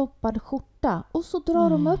instoppad skjorta. Och så drar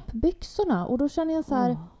de upp byxorna. Och då känner jag så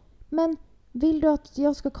här, men vill du att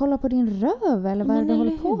jag ska kolla på din röv? Eller vad är det du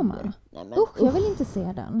håller på med? Usch, jag vill inte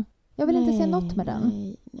se den. Jag vill inte se något med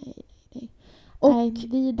den. Nej. Och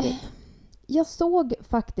jag såg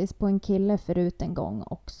faktiskt på en kille förut en gång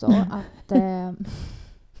också. Att,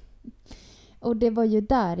 och det var ju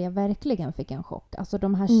där jag verkligen fick en chock. Alltså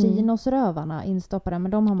de här chinosrövarna instoppade,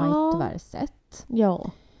 men de har man ju tyvärr sett.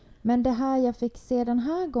 Ja. Men det här jag fick se den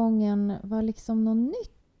här gången var liksom något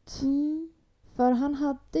nytt. För han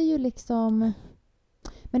hade ju liksom...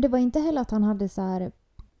 Men det var inte heller att han hade så här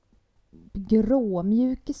grå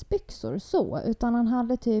mjukisbyxor så. Utan han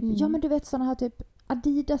hade typ, ja men du vet såna här typ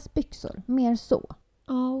Adidas-byxor. Mer så.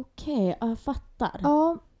 Okej, jag fattar.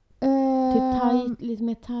 Ja. Typ lite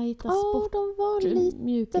mer tajta sport. Ja, de var lite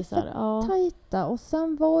mjukisar. för tajta. Och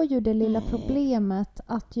sen var ju det lilla problemet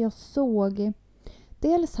att jag såg...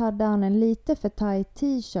 Dels hade han en lite för tajt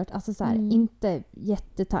t-shirt. Alltså så här, inte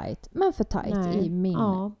jättetajt. Men för tajt i min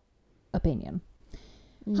opinion.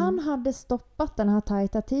 Han hade stoppat den här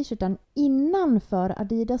tajta t-shirten innanför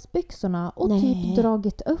Adidas-byxorna. Och typ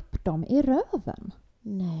dragit upp dem i röven.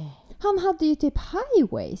 Nej. Han hade ju typ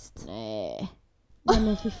high waist. Nej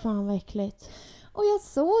men fy fan vad äckligt. Och jag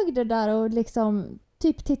såg det där och liksom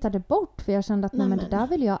typ tittade bort. För jag kände att nej men det där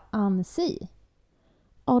vill jag anse.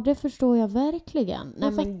 Ja, det förstår jag verkligen.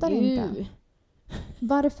 Jag fattar inte.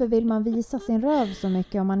 Varför vill man visa sin röv så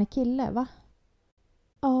mycket om man är kille, va?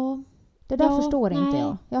 Ja. Det där förstår inte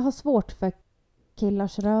jag. Jag har svårt för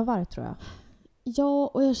killars rövar, tror jag. Ja,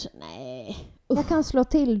 och nej. Jag kan slå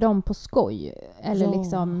till dem på skoj. Eller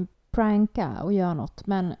liksom pranka och göra något.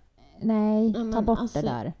 Men nej, ta bort det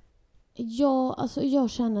där. Ja, alltså jag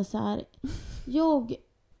känner så här.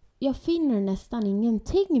 Jag finner nästan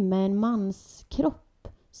ingenting med en mans kropp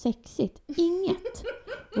sexigt. Inget.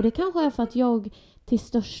 Och det kanske är för att jag till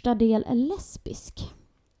största del är lesbisk.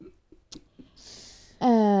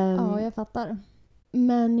 Ja, jag fattar.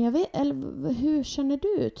 Men jag vet, eller hur känner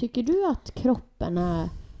du? Tycker du att kroppen är...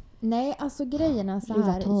 Nej, alltså grejen är så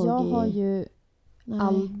här. Jag har ju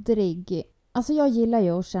aldrig... Alltså jag gillar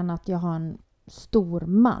ju att känna att jag har en stor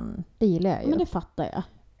man. Det gillar jag ju. Men det fattar jag.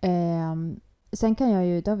 Sen kan jag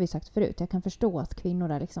ju, det har vi sagt förut, jag kan förstå att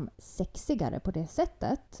kvinnor är liksom sexigare på det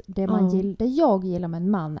sättet. Det jag gillar med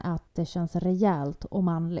en man är att det känns rejält och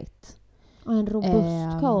manligt. Och en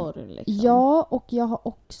robust karl liksom. Ja, och jag har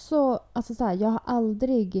också, alltså så här, jag har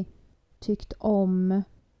aldrig tyckt om...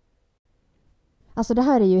 Alltså det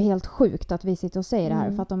här är ju helt sjukt att vi sitter och säger det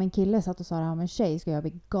här. För att om en kille satt och sa det här om en tjej ska jag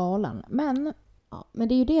bli galen. Men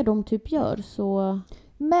det är ju det de typ gör, så...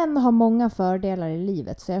 Män har många fördelar i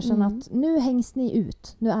livet. Så jag känner att nu hängs ni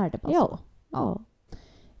ut. Nu är det bara så. Ja.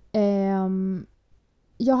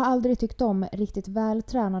 Jag har aldrig tyckt om riktigt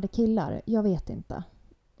vältränade killar. Jag vet inte.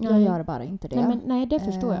 Jag gör bara inte det. Nej, det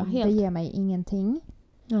förstår jag helt. Det ger mig ingenting.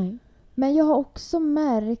 Nej. Men jag har också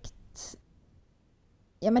märkt...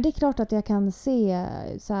 Ja, men det är klart att jag kan se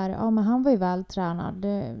så här... Ja, men han var ju vältränad.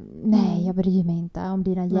 Nej, jag bryr mig inte om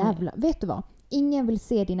dina jävla... Vet du vad? Ingen vill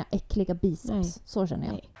se dina äckliga biceps. Nej. Så känner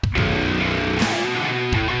jag. Nej.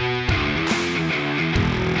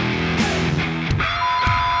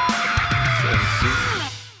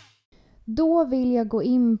 Då vill jag gå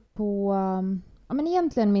in på... Ja, men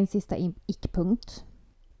egentligen min sista ick-punkt.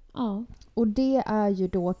 Ja. Och det är ju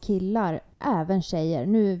då killar, även tjejer.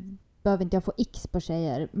 Nu behöver inte jag få icks på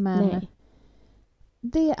tjejer. Men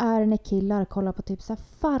det är när killar kollar på typ så här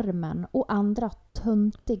Farmen och andra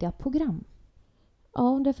töntiga program.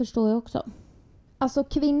 Ja, det förstår jag också. Alltså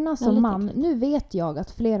kvinna som man. Äckligt. Nu vet jag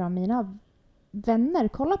att flera av mina vänner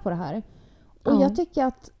kollar på det här. Och jag tycker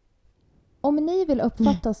att om ni vill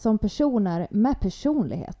uppfattas som personer med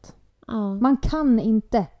personlighet. Man kan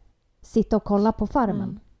inte sitta och kolla på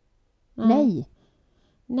Farmen.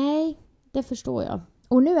 Nej, det förstår jag.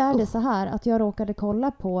 Och nu är det så här att jag råkade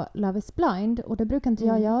kolla på Love is blind. Och det brukar inte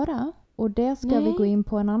jag göra. Och det ska vi gå in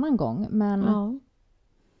på en annan gång. Men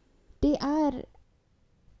det är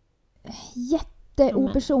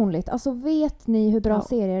jätteopersonligt. Alltså vet ni hur bra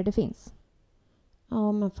serier det finns?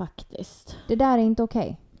 Ja, men faktiskt. Det där är inte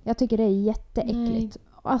okej. Jag tycker det är jätteäckligt.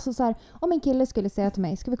 Alltså så här, om en kille skulle säga till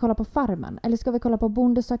mig, ska vi kolla på Farmen? Eller ska vi kolla på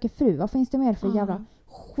Bonde söker fru? Vad finns det mer för jävla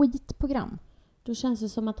skitprogram? Då känns det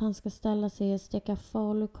som att han ska ställa sig och steka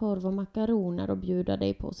falukorv och makaroner och bjuda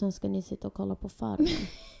dig på. Och sen ska ni sitta och kolla på Farmen.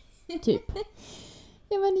 Typ.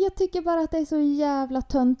 Ja, men jag tycker bara att det är så jävla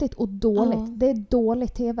töntigt och dåligt. Ja. Det är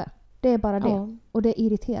dålig tv. Det är bara det. Ja. Och det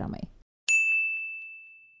irriterar mig.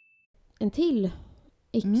 En till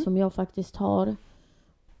ick som jag faktiskt har.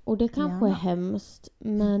 Och det kanske är hemskt.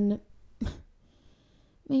 Men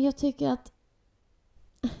jag tycker att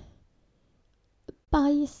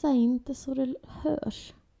bajsa inte så det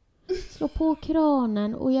hörs. Slå på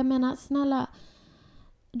kranen. Och jag menar, snälla,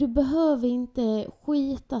 du behöver inte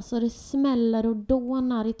skita så det smäller och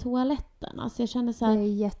dånar i toaletten. Alltså jag känner så här, det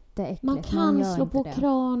är jätteäckligt. Man kan slå på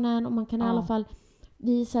kranen och man kan i alla fall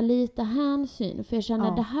visa lite hänsyn. För jag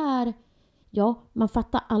känner det här, man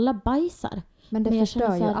fattar alla bajsar. Men det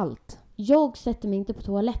förstör ju allt. Jag sätter mig inte på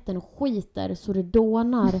toaletten och skiter så det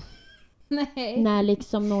dånar. Nej. När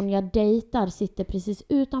liksom någon jag dejtar sitter precis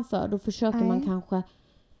utanför. Då försöker man kanske,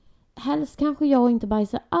 helst kanske jag inte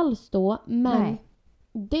bajsar alls då. Men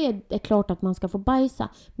det är klart att man ska få bajsa.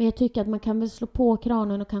 Men jag tycker att man kan väl slå på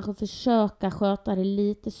kranen och kanske försöka sköta det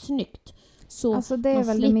lite snyggt. Så alltså det är man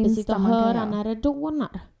väl slipper det sitta och höra när det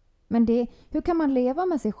dånar. Men hur kan man leva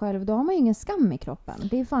med sig själv? Då har man ju ingen skam i kroppen.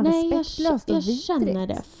 Det är fan respektlöst och vidrigt. Jag känner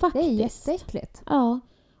det faktiskt. Det är jätteäckligt. Ja.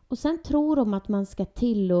 Och sen tror de att man ska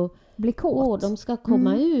till och bli kåt. De ska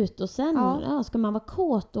komma ut och sen ska man vara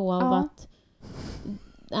kåt då av att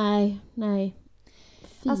nej.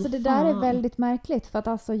 Alltså det där är väldigt märkligt för att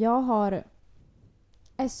alltså jag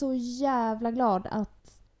är så jävla glad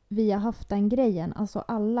att vi har haft den grejen. Alltså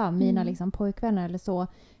alla mina liksom pojkvänner eller så.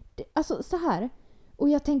 Alltså så här. Och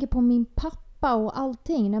jag tänker på min pappa och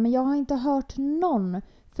allting. Nej, men jag har inte hört någon.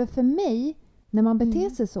 För mig, när man beter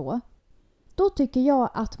sig så, då tycker jag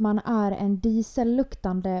att man är en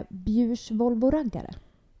dieselluktande bjursvolvoraggare.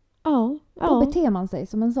 Ja. Då beter man sig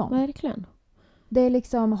som en sån. Verkligen. Det är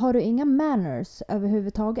liksom, har du inga manners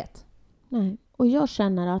överhuvudtaget? Nej. Och jag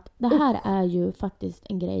känner att det här är ju faktiskt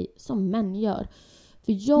en grej som män gör.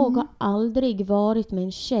 För jag har aldrig varit med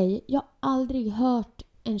en tjej. Jag har aldrig hört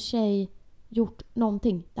en tjej gjort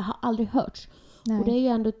någonting. Det har aldrig hörts. Och det är ju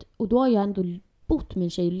ändå, och då har jag ändå bott med en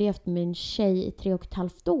tjej och levt med en tjej i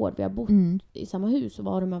 3,5 år. Vi har bott i samma hus och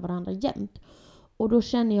varit med varandra jämt. Och då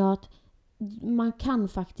känner jag att man kan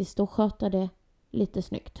faktiskt då sköta det lite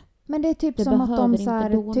snyggt. Men det är typ det som att de så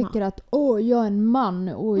här tycker att jag är en man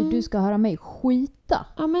och du ska höra mig skita.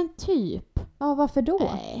 Ja, men typ. Ja, varför då?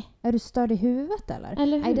 Nej. Är du störd i huvudet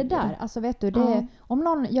eller? Nej, det där. Alltså vet du, om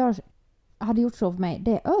någon hade gjort så för mig,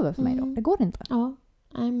 det är över för mig då. Det går inte. Ja.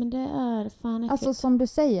 Nej, men det är fan äckligt. Alltså som du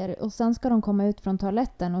säger, och sen ska de komma ut från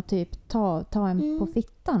toaletten och typ ta en på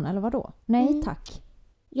fittan, eller vad då? Nej, tack.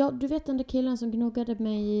 Ja, du vet den där killen som gnuggade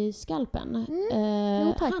mig i skalpen.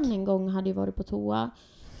 Han en gång hade ju varit på toa.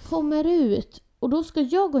 Kommer ut, och då ska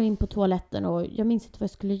jag gå in på toaletten och jag minns inte vad jag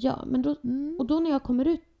skulle göra. Men då, och då när jag kommer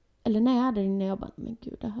ut, eller när jag är där inne, jag bara, men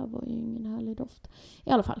gud, det här var ju ingen härlig doft. I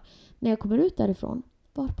alla fall, när jag kommer ut därifrån,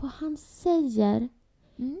 varpå han säger...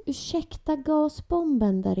 ursäkta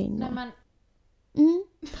gasbomben där inne. Nej, men...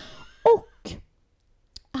 Och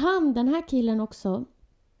den här killen också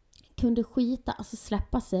kunde skita, alltså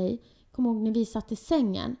släppa sig. Kom ihåg när vi satt i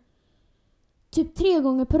sängen. Typ 3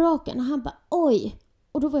 gånger på raken. Och han bara, oj.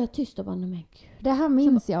 Och då var jag tyst och bara, nej men gud. Det här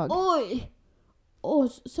minns jag. Oj.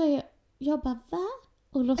 Och så jag bara, va?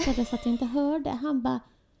 Och låtsades att jag inte hörde. Han bara,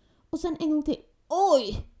 och sen en gång till,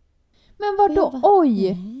 oj. Men vadå?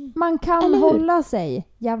 Oj! Man kan hålla sig.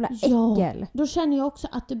 Jävla äckel. Ja, då känner jag också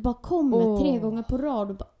att det bara kommer 3 gånger på rad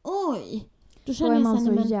och bara, oj! Då känner är jag man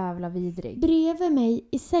sen, så jävla vidrig. Bredvid mig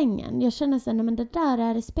i sängen. Jag känner sen, men det där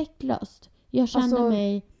är respektlöst. Jag känner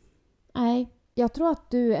mig... Nej. Jag tror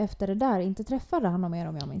att du efter det där inte träffade honom mer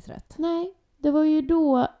om jag minns rätt. Nej, det var ju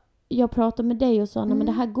då jag pratade med dig och sa, nej men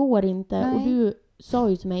det här går inte. Nej. Och du sa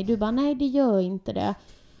ju till mig, du bara, nej det gör inte det.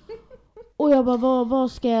 Och jag bara,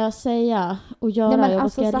 vad ska jag säga och göra? Nej,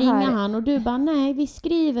 jag ska ringa han. Och du bara, nej vi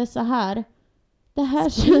skriver så här. Det här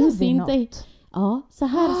känns inte... Något? Ja, så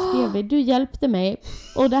här skrev vi. Du hjälpte mig.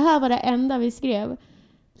 Och det här var det enda vi skrev.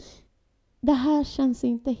 Det här känns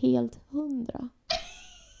inte helt 100.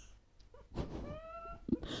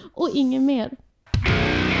 Och inget mer.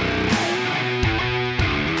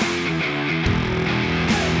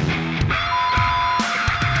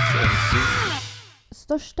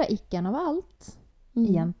 Största icken av allt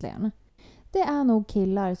egentligen. Det är nog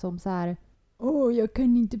killar som så här, jag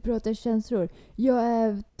kan inte prata känslor. Jag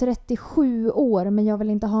är 37 år men jag vill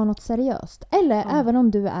inte ha något seriöst. Eller även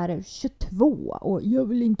om du är 22 och jag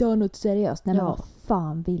vill inte ha något seriöst. Nej, men vad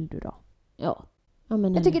fan vill du då? Ja.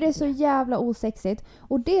 Men jag tycker det är så jävla osexigt.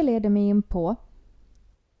 Och det leder mig in på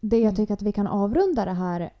det jag tycker att vi kan avrunda det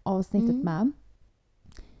här avsnittet med.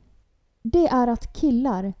 Det är att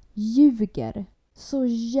killar ljuger så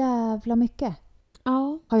jävla mycket.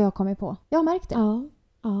 Ja. Har jag kommit på. Jag har märkt det. Ja.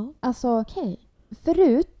 Ja. Alltså,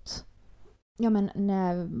 förut... Ja, men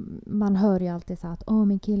när man hör ju alltid så att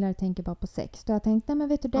min killar tänker bara på sex. Då har jag tänkt, nej men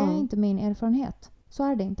vet du, det är inte min erfarenhet. Så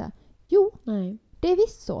är det inte. Jo, det är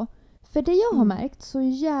visst så. För det jag har märkt så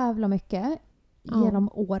jävla mycket genom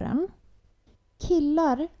åren.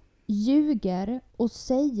 Killar ljuger och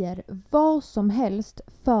säger vad som helst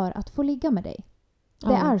för att få ligga med dig.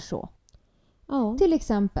 Det är så. Till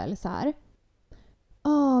exempel så här.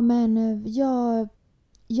 Men jag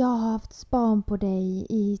har haft span på dig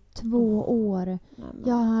i 2 år.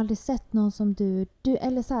 Jag har aldrig sett någon som du.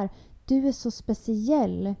 Eller så här, du är så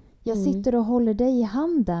speciell. Jag sitter och håller dig i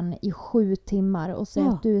handen i 7 timmar och säger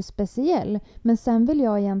att du är speciell. Men sen vill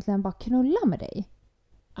jag egentligen bara knulla med dig.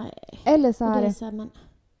 Eller så här.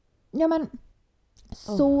 Ja, men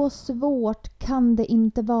så svårt kan det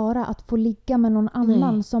inte vara att få ligga med någon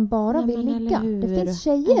annan som bara vill ligga. Det finns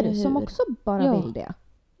tjejer som också bara vill det.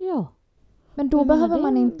 Ja. Men då behöver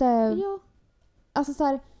man inte... Ja. Alltså så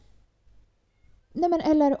här... Nej men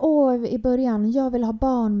eller i början, jag vill ha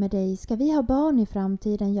barn med dig. Ska vi ha barn i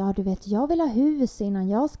framtiden? Ja, du vet, jag vill ha hus innan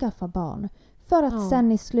jag skaffar barn. För att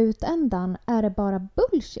sen i slutändan är det bara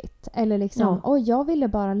bullshit. Eller liksom, jag ville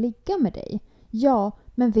bara ligga med dig. Ja,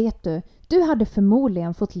 men vet du, du hade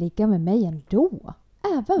förmodligen fått ligga med mig ändå.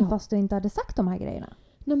 Även fast du inte hade sagt de här grejerna.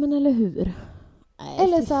 Nej men eller hur?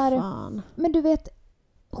 Eller så här, men du vet,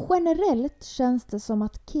 generellt känns det som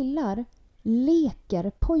att killar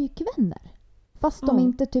leker pojkvänner. Fast de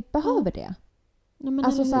inte typ behöver det. Ja, men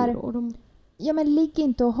alltså så här, ja men ligg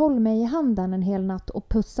inte och håll mig i handen en hel natt och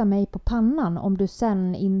pussa mig på pannan om du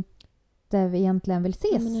sen inte egentligen vill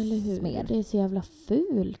ses mer. Det är så jävla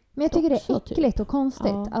fult. Men jag tycker det är äckligt och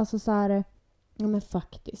konstigt. Alltså så här, ja men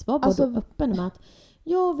faktiskt. Var bara då öppen med att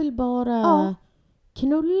jag vill bara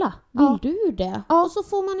knulla. Vill du det? Ja. Och så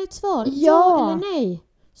får man ett svar. Ja eller nej.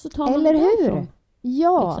 Så tar man eller hur? Därifrån.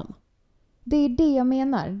 Ja. Liksom. Det är det jag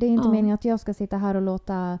menar. Det är inte meningen att jag ska sitta här och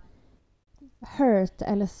låta hurt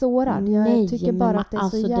eller sårad. Jag tycker bara att det är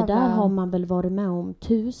så jävla... det där har man väl varit med om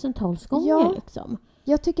tusentals gånger liksom.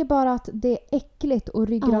 Jag tycker bara att det är äckligt och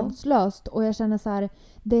ryggradslöst. Och jag känner så här,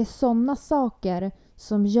 det är sådana saker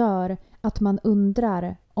som gör att man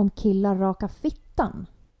undrar om killar rakar fittan.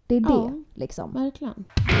 Det är det liksom. Verkligen.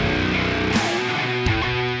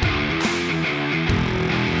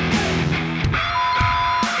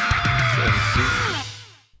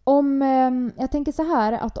 Jag tänker så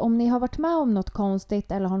här att om ni har varit med om något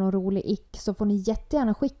konstigt eller har någon rolig ick så får ni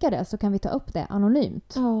jättegärna skicka det så kan vi ta upp det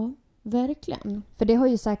anonymt. Ja, verkligen. För det har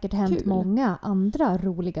ju säkert hänt många andra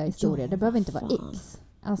roliga historier. Det behöver inte vara Icks.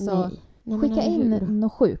 Alltså, skicka in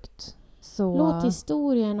något sjukt. Så... Låt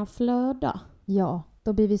historien flöda. Ja,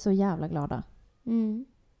 då blir vi så jävla glada.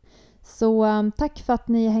 Så tack för att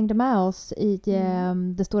ni hängde med oss i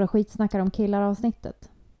det stora skitsnackar om killar avsnittet.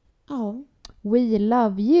 Ja. We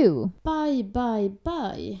love you. Bye, bye,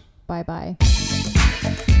 bye. Bye, bye.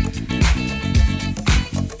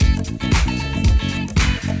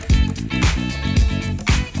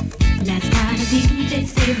 Last night a DJ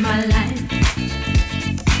saved my life.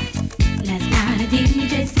 Last night a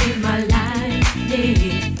DJ saved my life,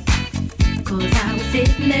 yeah. 'Cause I was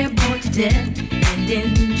sitting there bored to death. And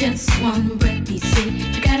in just one breath he said,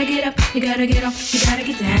 you gotta get up, you gotta get off, you gotta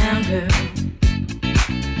get down, girl.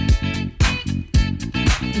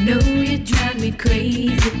 You know you drive me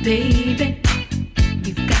crazy, baby.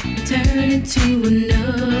 You've got me turning to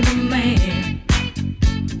another man.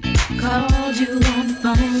 Called you on the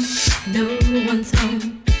phone, no one's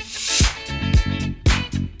home.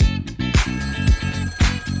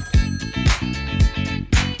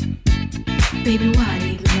 Baby, why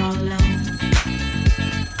leave me all alone?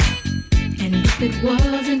 And if it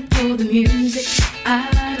wasn't for the music,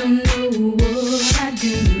 I don't know what I'd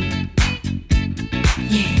do.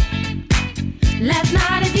 Yeah. Last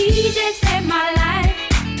night a DJ saved my life.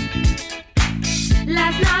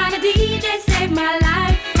 Last night a DJ saved my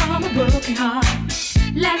life from a broken heart.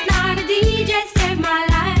 Last night a DJ saved my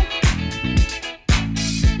life.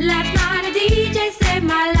 Last night a DJ saved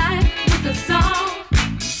my life with a song.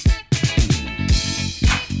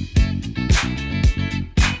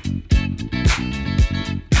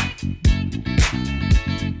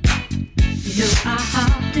 You know I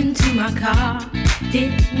hopped into my car,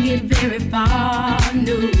 didn't get very far,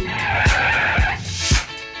 no.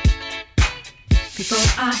 Before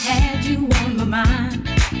I had you on my mind,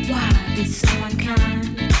 why be so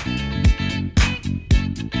unkind?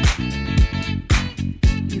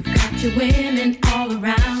 You've got your women all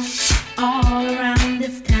around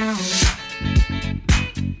this town.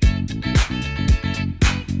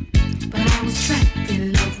 But I was trapped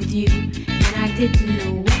in love with you, and I didn't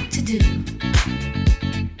know what to do.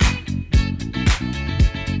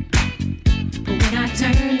 But when I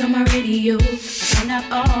turned on my radio, I found out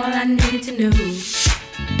all I needed to know.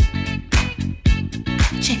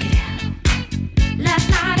 Check it out. Last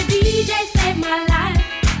night a DJ saved my life.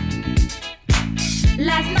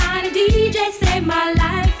 Last night a DJ saved my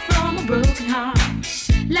life from a broken heart.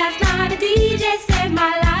 Last night a DJ saved my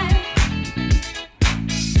life.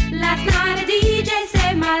 Last night a DJ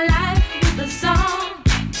saved my life with a song.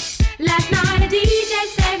 Last night a DJ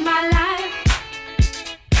saved my life.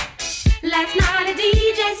 Last night a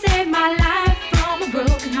DJ saved my life from a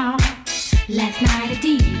broken heart. Last night a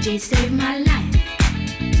DJ saved my life.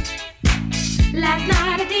 Last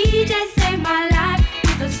night a DJ saved my life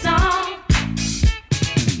with a song.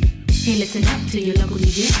 Hey, listen up to your local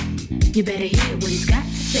DJ. You better hear what he's got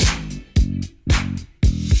to say.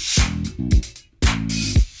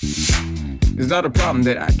 It's not a problem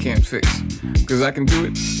that I can't fix, 'cause I can do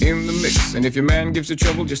it in the mix. And if your man gives you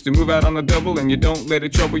trouble just to move out on the double, and you don't let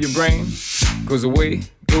it trouble your brain, 'cause away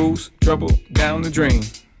goes trouble down the drain.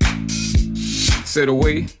 Said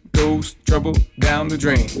away goes trouble down the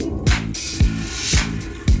drain.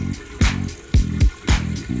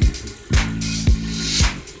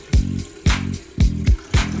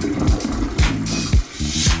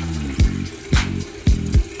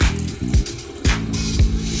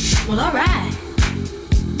 Well, all right.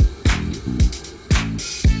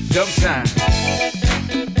 Dub time.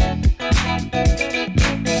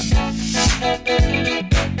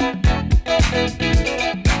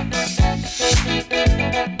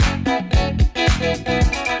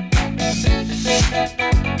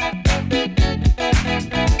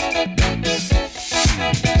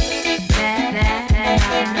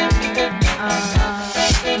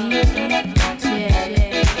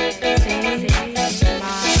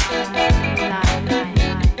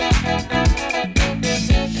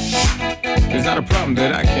 It's not a problem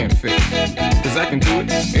that I can't fix, 'cause I can do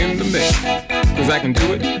it in the mix. 'Cause I can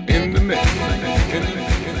do it in the mix.